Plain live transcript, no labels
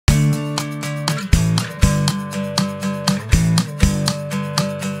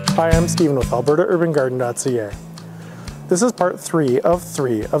Hi, I'm Stephen with AlbertaUrbanGarden.ca. This is part 3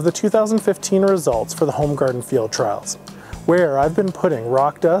 of the 2015 results for the home garden field trials, where I've been putting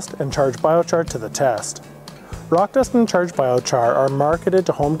Rockdust and Charged Biochar to the test. Rockdust and Charged Biochar are marketed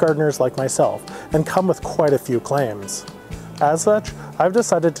to home gardeners like myself and come with quite a few claims. As such, I've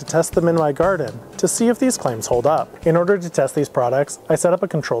decided to test them in my garden to see if these claims hold up. In order to test these products, I set up a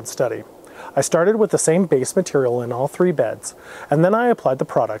controlled study. I started with the same base material in all 3 beds, and then I applied the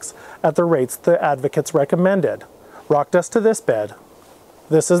products at the rates the advocates recommended. Rockdust to this bed,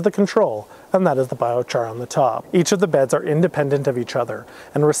 this is the control, and that is the biochar on the top. Each of the beds are independent of each other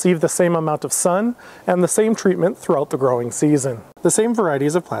and receive the same amount of sun and the same treatment throughout the growing season. The same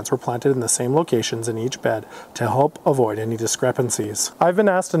varieties of plants were planted in the same locations in each bed to help avoid any discrepancies. I've been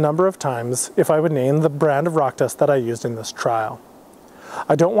asked a number of times if I would name the brand of Rockdust that I used in this trial.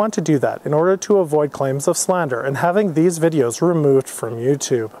 I don't want to do that in order to avoid claims of slander and having these videos removed from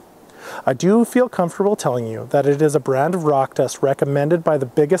YouTube. I do feel comfortable telling you that it is a brand of Rockdust recommended by the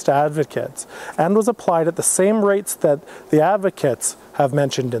biggest advocates and was applied at the same rates that the advocates have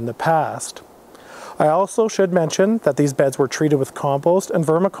mentioned in the past. I also should mention that these beds were treated with compost and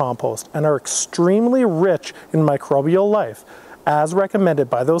vermicompost and are extremely rich in microbial life, as recommended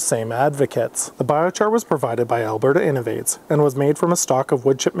by those same advocates. The biochar was provided by Alberta Innovates and was made from a stock of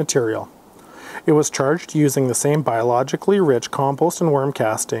wood chip material. It was charged using the same biologically rich compost and worm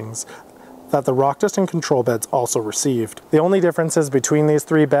castings that the Rockdust and Control Beds also received. The only differences between these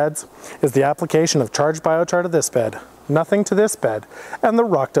 3 beds is the application of charged biochar to this bed, nothing to this bed, and the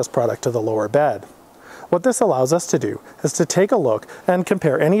Rockdust product to the lower bed. What this allows us to do is to take a look and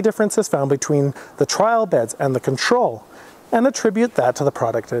compare any differences found between the trial beds and the control and attribute that to the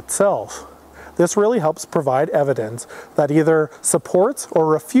product itself. This really helps provide evidence that either supports or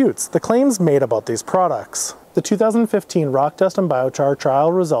refutes the claims made about these products. The 2015 Rockdust and Biochar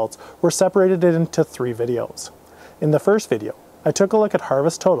trial results were separated into 3 videos. In the first video, I took a look at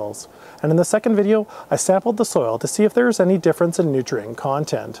harvest totals, and in the second video, I sampled the soil to see if there is any difference in nutrient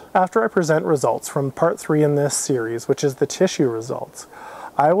content. After I present results from part 3 in this series, which is the tissue results,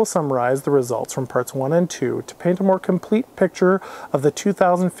 I will summarize the results from parts 1 and 2 to paint a more complete picture of the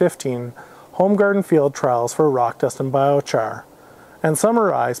 2015 home garden field trials for Rockdust and Biochar, and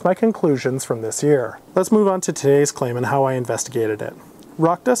summarize my conclusions from this year. Let's move on to today's claim and how I investigated it.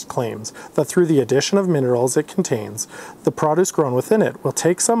 Rockdust claims that through the addition of minerals it contains, the produce grown within it will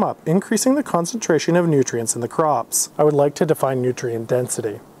take some up, increasing the concentration of nutrients in the crops. I would like to define nutrient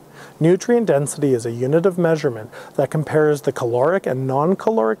density. Nutrient density is a unit of measurement that compares the caloric and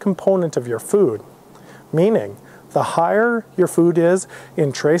non-caloric component of your food, meaning the higher your food is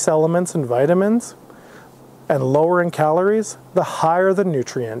in trace elements and vitamins, and lower in calories, the higher the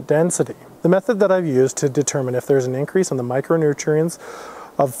nutrient density. The method that I've used to determine if there's an increase in the micronutrients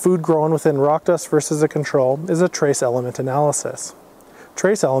of food grown within Rockdust versus a control is a trace element analysis.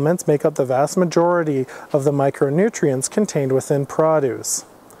 Trace elements make up the vast majority of the micronutrients contained within produce.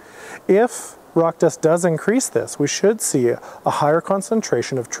 If Rockdust does increase this, we should see a higher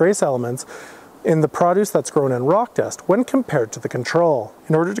concentration of trace elements in the produce that's grown in Rockdust when compared to the control.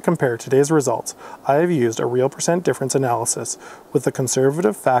 In order to compare today's results, I have used a real percent difference analysis with a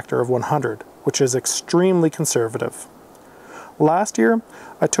conservative factor of 100, which is extremely conservative. Last year,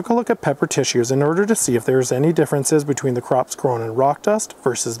 I took a look at pepper tissues in order to see if there's any differences between the crops grown in Rockdust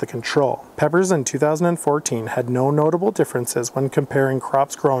versus the control. Peppers in 2014 had no notable differences when comparing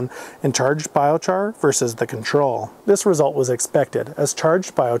crops grown in charged biochar versus the control. This result was expected, as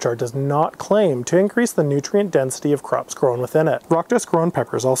charged biochar does not claim to increase the nutrient density of crops grown within it. Rockdust grown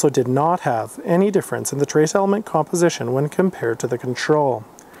peppers also did not have any difference in the trace element composition when compared to the control.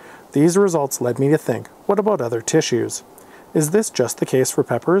 These results led me to think, what about other tissues? Is this just the case for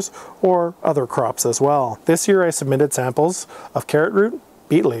peppers or other crops as well? This year I submitted samples of carrot root,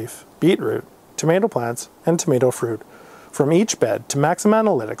 beet leaf, beetroot, tomato plants, and tomato fruit from each bed to Maxim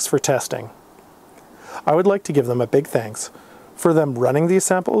Analytics for testing. I would like to give them a big thanks for them running these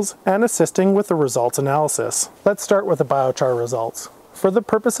samples and assisting with the results analysis. Let's start with the biochar results. For the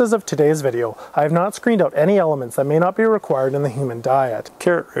purposes of today's video, I have not screened out any elements that may not be required in the human diet.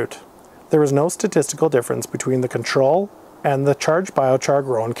 Carrot root. There was no statistical difference between the control and the charged biochar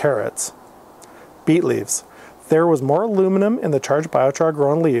grown carrots. Beet leaves. There was more aluminum in the charged biochar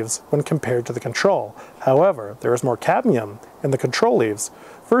grown leaves when compared to the control. However, there is more cadmium in the control leaves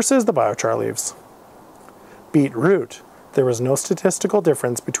versus the biochar leaves. Beetroot. There was no statistical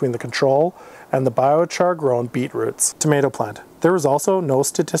difference between the control and the biochar grown beetroots. Tomato plant. There was also no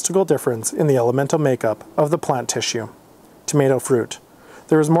statistical difference in the elemental makeup of the plant tissue. Tomato fruit.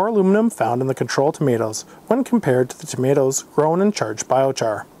 There is more aluminum found in the control tomatoes when compared to the tomatoes grown in charged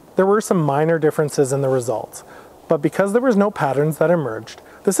biochar. There were some minor differences in the results, but because there was no patterns that emerged,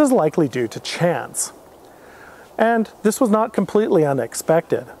 this is likely due to chance. And this was not completely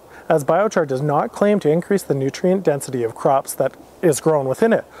unexpected, as biochar does not claim to increase the nutrient density of crops that is grown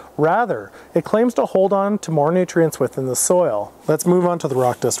within it. Rather, it claims to hold on to more nutrients within the soil. Let's move on to the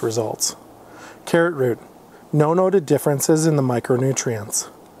Rockdust results. Carrot root, no noted differences in the micronutrients.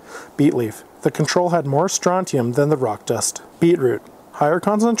 Beet leaf, the control had more strontium than the Rockdust. Beetroot, higher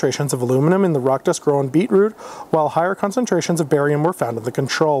concentrations of aluminum in the Rockdust grown beetroot, while higher concentrations of barium were found in the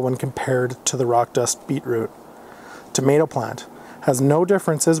control when compared to the Rockdust beetroot. Tomato plant, has no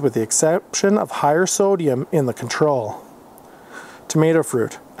differences with the exception of higher sodium in the control. Tomato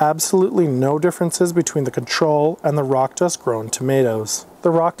fruit, absolutely no differences between the control and the Rockdust grown tomatoes. The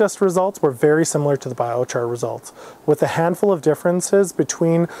Rockdust results were very similar to the biochar results, with a handful of differences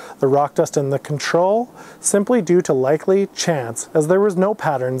between the Rockdust and the control, simply due to likely chance, as there was no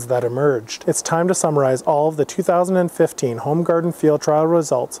patterns that emerged. It's time to summarize all of the 2015 home garden field trial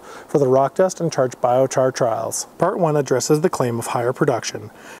results for the Rockdust and charged biochar trials. Part 1 addresses the claim of higher production.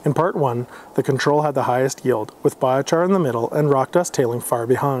 In Part 1, the control had the highest yield, with biochar in the middle and Rockdust tailing far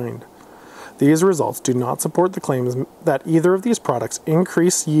behind. These results do not support the claims that either of these products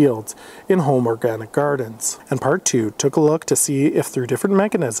increase yields in home organic gardens. And Part 2 took a look to see if through different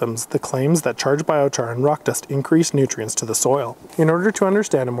mechanisms the claims that charged biochar and Rockdust increase nutrients to the soil. In order to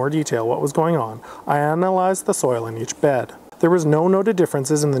understand in more detail what was going on, I analyzed the soil in each bed. There was no noted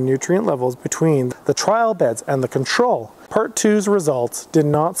differences in the nutrient levels between the trial beds and the control. Part 2's results did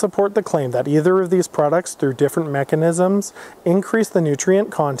not support the claim that either of these products, through different mechanisms, increase the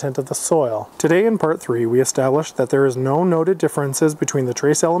nutrient content of the soil. Today in Part 3, we established that there is no noted differences between the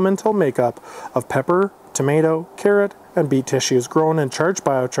trace elemental makeup of pepper, tomato, carrot, and beet tissues grown in charged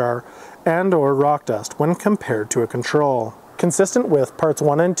biochar and/or Rockdust when compared to a control. Consistent with Parts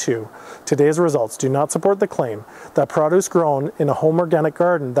 1 and 2, today's results do not support the claim that produce grown in a home organic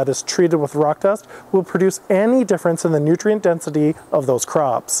garden that is treated with Rockdust will produce any difference in the nutrient density of those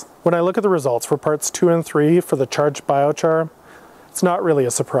crops. When I look at the results for Parts 2 and 3 for the charged biochar, it's not really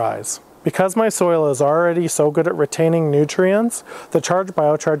a surprise. Because my soil is already so good at retaining nutrients, the charged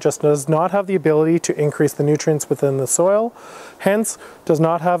biochar just does not have the ability to increase the nutrients within the soil, hence does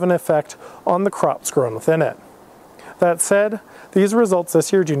not have an effect on the crops grown within it. That said, these results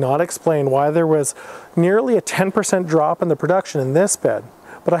this year do not explain why there was nearly a 10% drop in the production in this bed,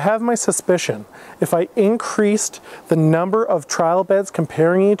 but I have my suspicion. If I increased the number of trial beds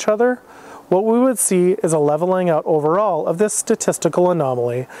comparing each other, what we would see is a leveling out overall of this statistical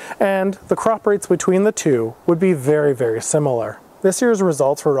anomaly, and the crop rates between the two would be very, very similar. This year's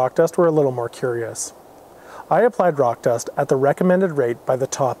results for Rockdust were a little more curious. I applied Rockdust at the recommended rate by the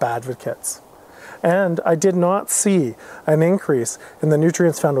top advocates. And I did not see an increase in the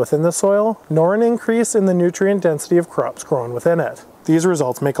nutrients found within the soil, nor an increase in the nutrient density of crops grown within it. These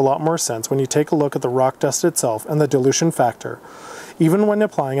results make a lot more sense when you take a look at the Rockdust itself and the dilution factor, even when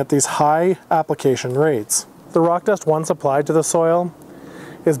applying at these high application rates. The Rockdust, once applied to the soil,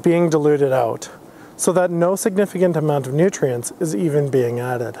 is being diluted out, so that no significant amount of nutrients is even being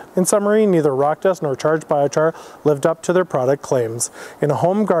added. In summary, neither Rockdust nor charged biochar lived up to their product claims in a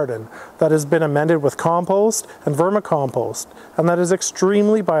home garden that has been amended with compost and vermicompost, and that is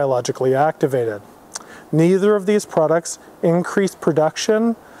extremely biologically activated. Neither of these products increased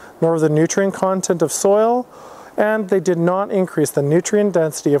production nor the nutrient content of soil, and they did not increase the nutrient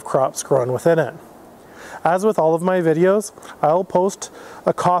density of crops grown within it. As with all of my videos, I'll post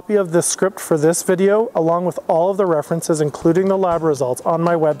a copy of the script for this video along with all of the references, including the lab results, on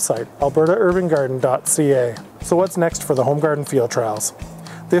my website, albertaurbangarden.ca. So what's next for the home garden field trials?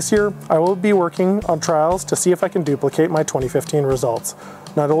 This year, I will be working on trials to see if I can duplicate my 2015 results,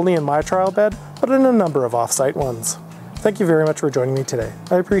 not only in my trial bed, but in a number of off-site ones. Thank you very much for joining me today.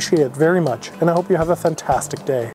 I appreciate it very much, and I hope you have a fantastic day.